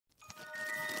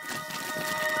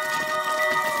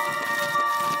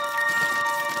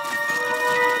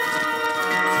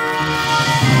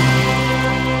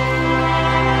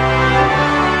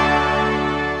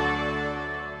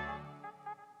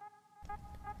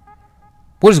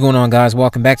What is going on, guys?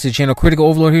 Welcome back to the channel. Critical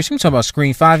Overlord here. So we're talking about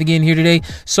Scream 5 again here today.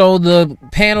 So the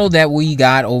panel that we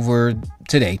got over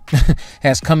today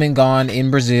has come and gone in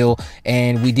Brazil,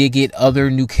 and we did get other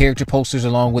new character posters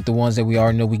along with the ones that we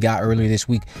already know we got earlier this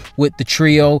week with the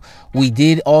trio. We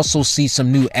did also see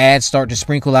some new ads start to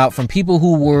sprinkle out from people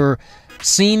who were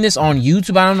seeing this on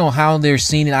YouTube. I don't know how they're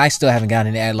seeing it. I still haven't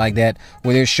gotten an ad like that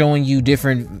where they're showing you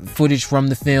different footage from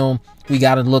the film. We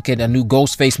got to look at a new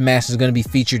Ghostface mask is going to be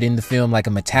featured in the film, like a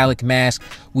metallic mask.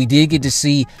 We did get to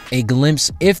see a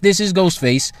glimpse, if this is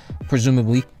Ghostface,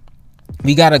 presumably.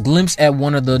 We got a glimpse at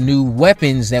one of the new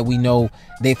weapons that we know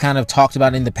they've kind of talked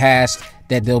about in the past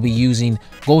that they'll be using.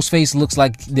 Ghostface looks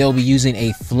like they'll be using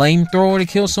a flamethrower to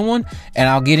kill someone, and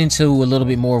I'll get into a little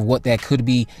bit more of what that could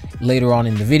be later on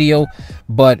in the video.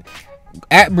 But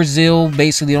at Brazil,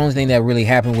 basically the only thing that really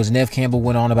happened was Neve Campbell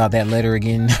went on about that letter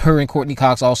again. Her and Courteney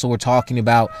also were talking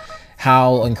about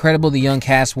how incredible the young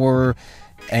cast were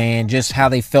and just how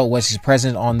they felt Wesley's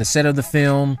presence on the set of the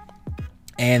film.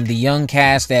 And the young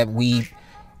cast that we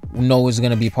know is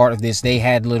going to be part of this, they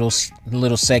had little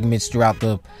segments throughout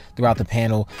the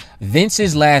panel.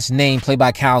 Vince's last name, played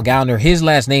by Kyle Gallner, his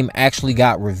last name actually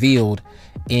got revealed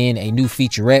in a new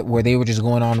featurette where they were just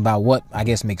going on about what I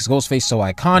guess makes Ghostface so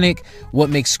iconic, what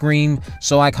makes Scream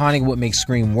so iconic, what makes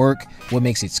Scream work, what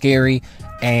makes it scary.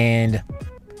 And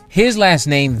his last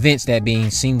name, Vince, that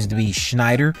being, seems to be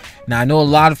Schneider. Now, I know a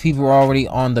lot of people are already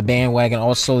on the bandwagon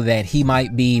also that he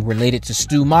might be related to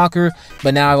Stu Macher,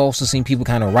 but now I've also seen people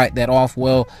kind of write that off.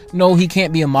 Well, no, he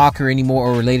can't be a Macher anymore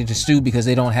or related to Stu because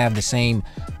they don't have the same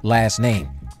last name.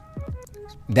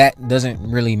 That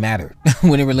doesn't really matter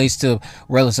when it relates to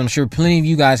relatives. I'm sure plenty of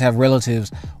you guys have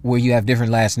relatives where you have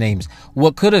different last names.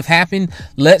 What could have happened,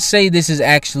 let's say this is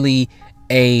actually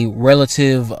a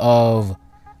relative of,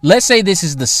 let's say this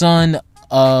is the son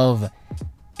of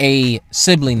a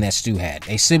sibling that Stu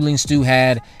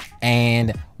had.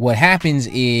 And what happens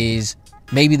is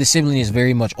maybe the sibling is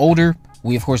very much older.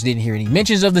 We, of course, didn't hear any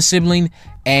mentions of the sibling.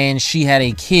 And she had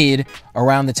a kid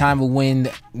around the time of when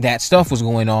that stuff was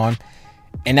going on.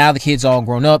 And now the kid's all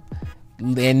grown up.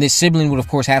 And this sibling would, of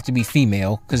course, have to be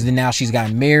female. Because then now she's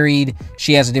gotten married.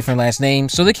 She has a different last name.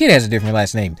 So the kid has a different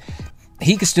last name.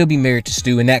 He could still be married to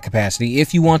Stu in that capacity,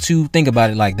 if you want to think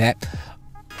about it like that.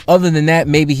 Other than that,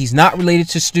 maybe he's not related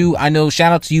to Stu. I know,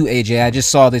 shout out to you, AJ. I just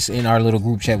saw this in our little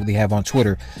group chat that we have on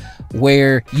Twitter,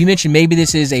 where you mentioned maybe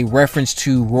this is a reference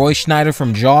to Roy Schneider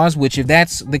from Jaws, which if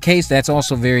that's the case, that's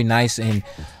also very nice and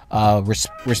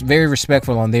very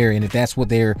respectful on there. And if that's what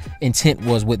their intent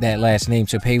was with that last name,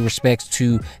 to pay respects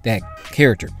to that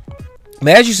character.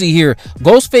 But as you see here,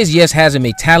 Ghostface, yes, has a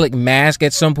metallic mask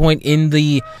at some point in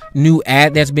the new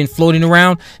ad that's been floating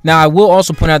around. Now, I will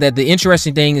also point out that the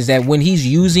interesting thing is that when he's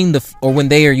using when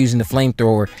they are using the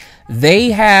flamethrower, they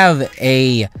have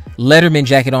a Letterman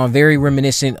jacket on, very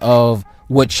reminiscent of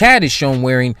what Chad is shown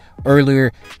wearing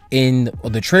earlier in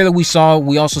the trailer we saw.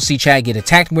 We also see Chad get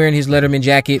attacked wearing his Letterman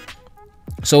jacket.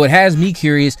 So it has me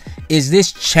curious, is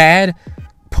this Chad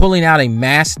pulling out a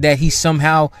mask that he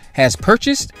somehow has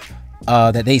purchased?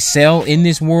 That they sell in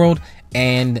this world?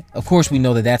 And of course we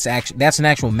know that that's an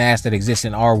actual mask that exists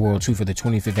in our world too for the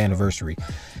 25th anniversary.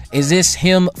 Is this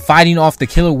him fighting off the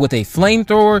killer with a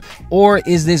flamethrower, or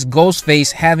is this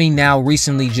Ghostface having now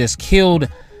recently just killed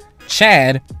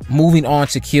Chad, moving on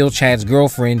to kill Chad's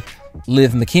girlfriend,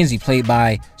 Liv McKenzie, played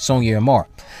by Sonia Amar?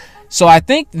 So I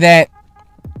think that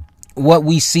what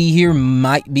we see here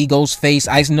might be Ghostface.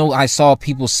 I know I saw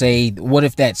people say, what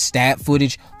if that's stab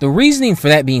footage? The reasoning for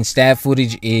that being stab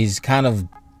footage is kind of,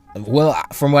 well,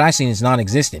 from what I've seen, it's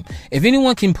non-existent. If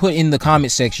anyone can put in the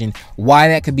comment section why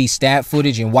that could be stab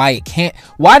footage and why it can't,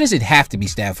 why does it have to be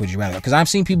stab footage rather? Because I've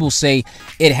seen people say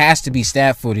it has to be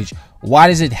stab footage. Why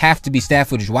does it have to be stab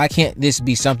footage? Why can't this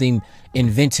be something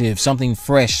inventive, something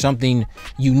fresh, something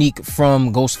unique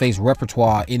from Ghostface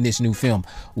repertoire in this new film?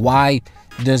 Why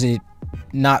does it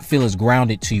not feel as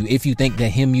grounded to you if you think that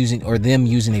him using or them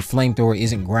using a flamethrower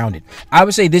isn't grounded? I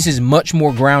would say this is much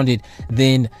more grounded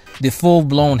than the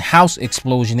full-blown house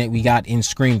explosion that we got in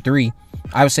Scream 3.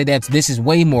 I would say that this is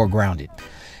way more grounded.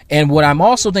 And what I'm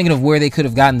also thinking of where they could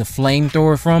have gotten the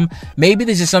flamethrower from, maybe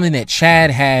this is something that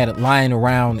Chad had lying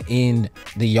around in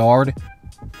the yard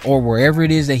or wherever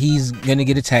it is that he's gonna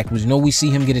get attacked, because you know we see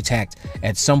him get attacked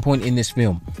at some point in this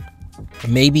film.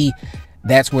 Maybe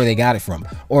that's where they got it from.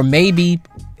 Or maybe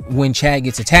when Chad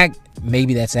gets attacked,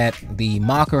 maybe that's at the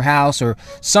Macher house or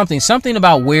something. Something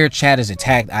about where Chad is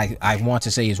attacked, I want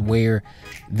to say, is where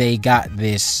they got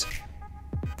this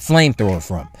flamethrower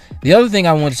from. The other thing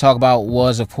I wanted to talk about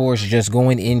was, of course, just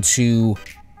going into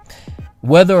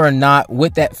whether or not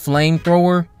with that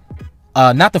flamethrower,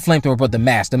 not the flamethrower, but the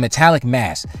mask, the metallic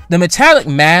mask. The metallic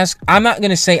mask, I'm not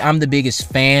going to say I'm the biggest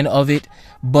fan of it,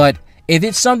 but if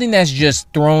it's something that's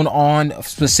just thrown on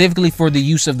specifically for the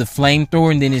use of the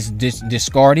flamethrower and then is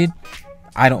discarded,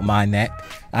 I don't mind that.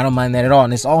 I don't mind that at all.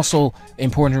 And it's also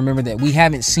important to remember that we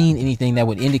haven't seen anything that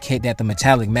would indicate that the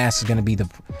metallic mask is going to be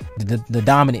the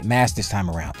dominant mask this time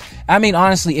around. I mean,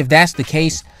 honestly, if that's the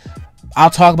case, I'll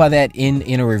talk about that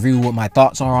in a review, what my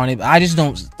thoughts are on it. But I just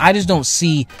don't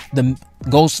see the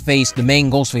Ghostface, the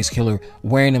main Ghostface killer,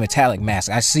 wearing a metallic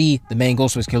mask. I see the main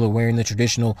Ghostface killer wearing the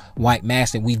traditional white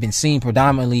mask that we've been seeing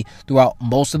predominantly throughout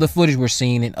most of the footage we're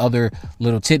seeing and other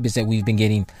little tidbits that we've been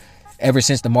getting ever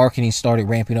since the marketing started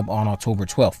ramping up on October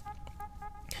 12th.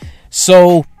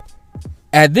 So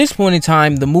at this point in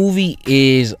time, the movie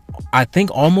is, I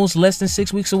think, almost less than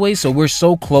 6 weeks away. So we're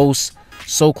so close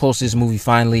to this movie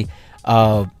finally.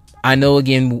 I know,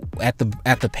 again, at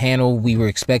the panel we were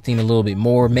expecting a little bit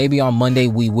more. Maybe on Monday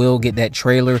we will get that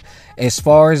trailer. As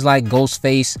far as like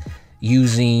Ghostface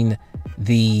using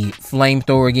the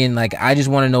flamethrower again, like, I just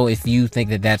want to know if you think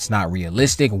that that's not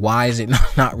realistic. Why is it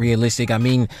not realistic? I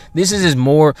mean, this is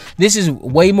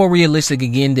way more realistic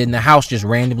again than the house just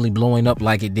randomly blowing up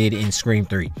like it did in Scream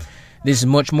 3. This is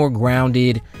much more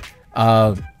grounded,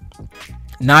 not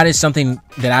as something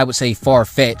that I would say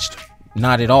far-fetched.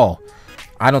 Not at all.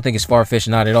 I don't think it's far-fetched,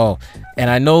 not at all. And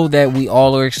I know that we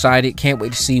all are excited. Can't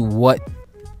wait to see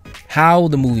how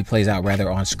the movie plays out, rather,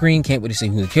 on screen. Can't wait to see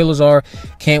who the killers are.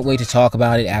 Can't wait to talk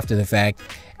about it after the fact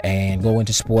and go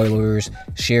into spoilers,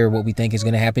 share what we think is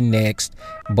going to happen next.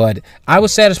 But I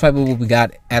was satisfied with what we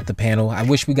got at the panel. I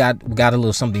wish we got a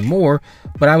little something more,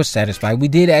 but I was satisfied. We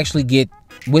did actually get,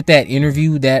 with that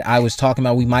interview that I was talking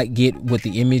about, we might get with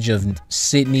the image of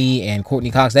Sidney and Courteney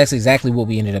Cox. That's exactly what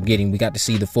we ended up getting. We got to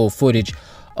see the full footage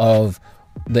of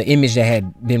the image that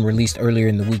had been released earlier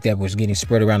in the week that was getting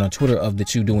spread around on Twitter of the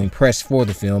two doing press for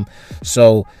the film.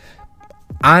 So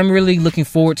I'm really looking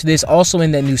forward to this. Also,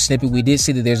 in that new snippet, we did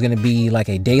see that there's going to be like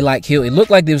a daylight kill. It looked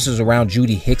like this was around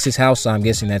Judy Hicks's house, so I'm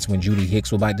guessing that's when Judy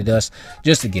Hicks will bite the dust.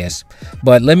 Just a guess.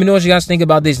 But let me know what you guys think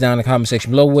about this down in the comment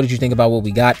section below. What did you think about what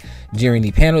we got during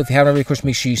the panel? If you haven't already, of course,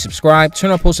 make sure you subscribe,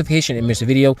 turn on post notification, and miss a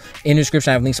video. In the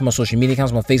description, I have links to my social media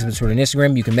accounts, my Facebook, Twitter, and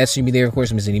Instagram. You can message me there, of course,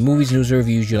 if there's any movies, news, or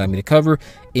reviews you'd like me to cover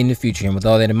in the future. And with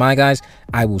all that in mind, guys,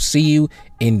 I will see you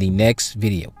in the next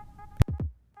video.